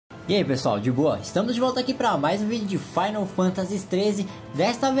E aí pessoal, de boa? Estamos de volta aqui para mais um vídeo de Final Fantasy XIII.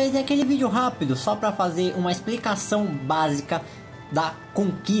 Desta vez é aquele vídeo rápido, só para fazer uma explicação básica da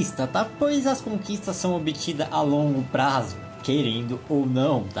conquista, tá? Pois as conquistas são obtidas a longo prazo, querendo ou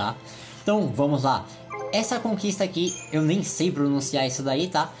não, tá? Então vamos lá. Essa conquista aqui, eu nem sei pronunciar isso daí,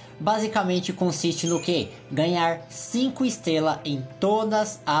 tá? Basicamente consiste no que? Ganhar 5 estrelas em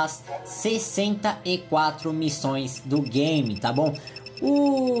todas as 64 missões do game, tá bom?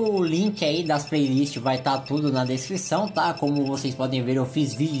 O link aí das playlists vai estar tudo na descrição, tá? Como vocês podem ver, eu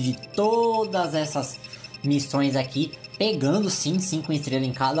fiz vídeo de todas essas missões aqui, pegando sim 5 estrelas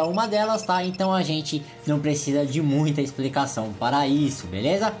em cada uma delas, tá? Então a gente não precisa de muita explicação para isso,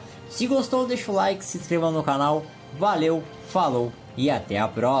 beleza? Se gostou, deixa o like, se inscreva no canal. Valeu, falou e até a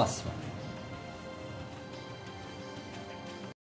próxima!